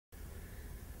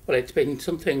Well, it's been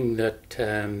something that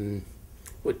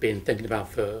we've been thinking about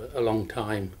for a long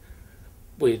time.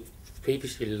 We've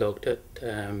previously looked at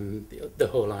the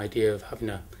whole idea of having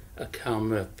a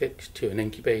camera fixed to an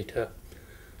incubator,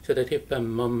 so that if a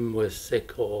mum was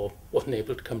sick or wasn't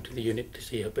able to come to the unit to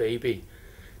see her baby,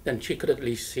 then she could at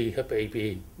least see her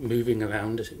baby moving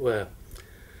around, as it were.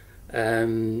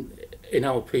 In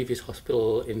our previous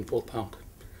hospital in Thorpe Park,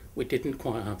 we didn't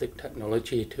quite have the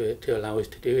technology to allow us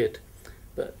to do it.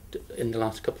 But in the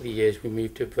last couple of years, we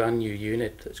moved to a brand new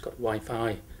unit that's got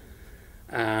Wi-Fi.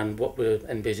 And what we're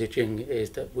envisaging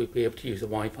is that we'll be able to use the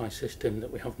Wi-Fi system that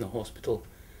we have in the hospital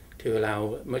to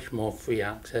allow much more free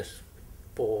access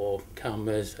for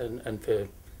cameras and for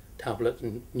tablets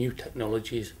and new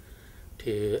technologies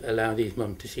to allow these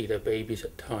mums to see their babies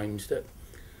at times that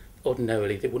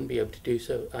ordinarily they wouldn't be able to do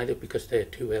so, either because they're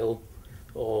too ill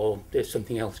or there's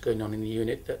something else going on in the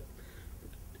unit that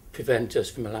prevents us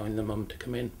from allowing the mum to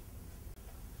come in.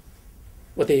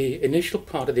 Well, the initial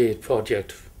part of the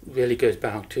project really goes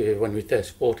back to when we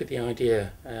first thought of the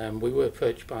idea. We were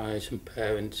approached by some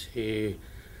parents who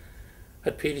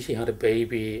had previously had a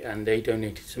baby, and they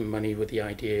donated some money with the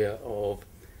idea of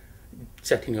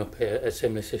setting up a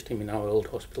similar system in our old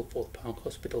hospital, Thorpe Park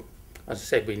Hospital. As I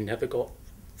said, we never got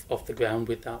off the ground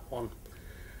with that one.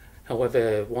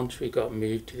 However, once we got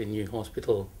moved to the new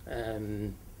hospital,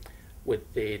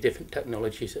 with the different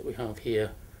technologies that we have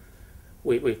here,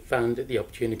 we found that the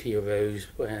opportunity arose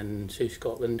when Sue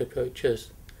Scotland approached us,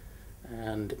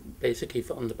 and basically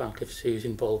on the back of Sue's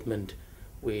involvement,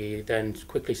 we then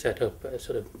quickly set up a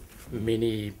sort of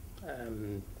mini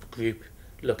group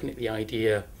looking at the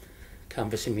idea,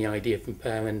 canvassing the idea from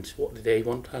parents, what do they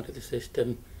want out of the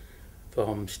system,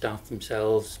 from staff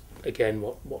themselves, again,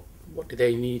 what do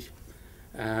they need,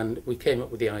 and we came up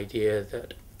with the idea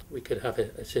that we could have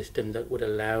a system that would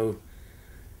allow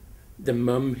the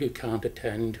mum who can't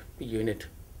attend the unit,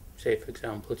 say for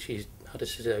example she's had a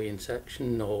caesarean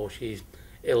section or she's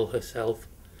ill herself,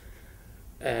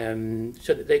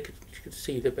 so that they could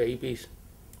see the babies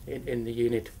in the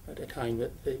unit at a time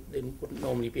that they wouldn't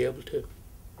normally be able to.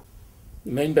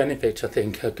 The main benefits, I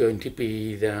think, are going to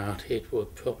be that it will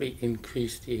probably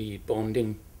increase the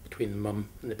bonding between the mum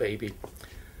and the baby.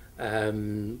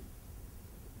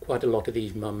 Quite a lot of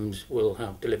these mums will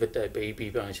have delivered their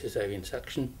baby by caesarean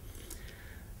section,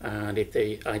 and if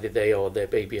either they or their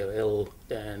baby are ill,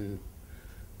 then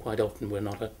quite often we're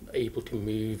not able to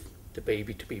move the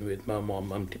baby to be with mum or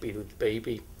mum to be with the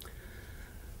baby.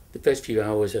 The first few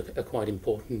hours are quite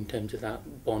important in terms of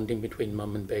that bonding between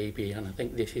mum and baby, and I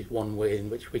think this is one way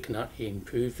in which we can actually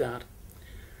improve that.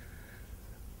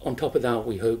 On top of that,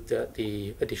 we hope that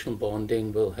the additional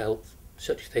bonding will help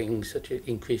such things such as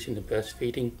increasing the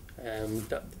breastfeeding,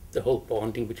 that the whole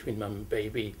bonding between mum and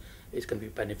baby is going to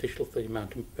be beneficial for the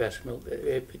amount of breast milk that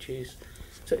they produce.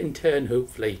 So in turn,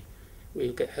 hopefully,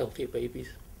 we'll get healthier babies.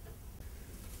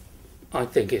 I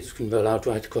think it's going to roll out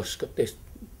right across this.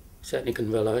 Certainly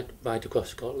can roll out right across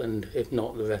Scotland, if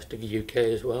not the rest of the UK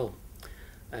as well.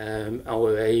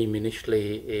 Our aim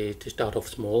initially is to start off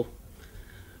small.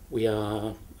 We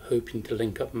are hoping to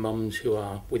link up mums who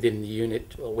are within the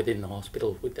unit or within the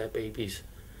hospital with their babies,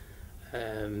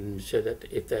 so that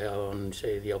if they are on,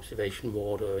 say, the observation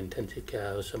ward or intensive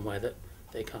care or somewhere that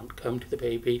they can't come to the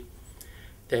baby,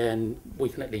 then we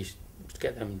can at least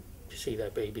get them to see their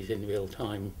babies in real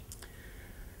time.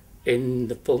 In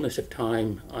the fullness of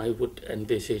time, I would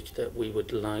envisage that we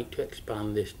would like to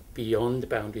expand this beyond the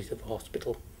boundaries of the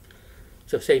hospital.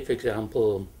 So say, for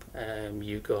example,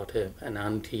 you got an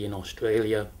auntie in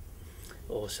Australia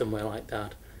or somewhere like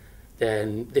that,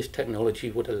 then this technology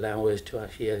would allow us to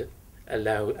actually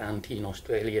allow auntie in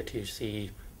Australia to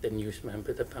see the newest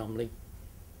member of the family.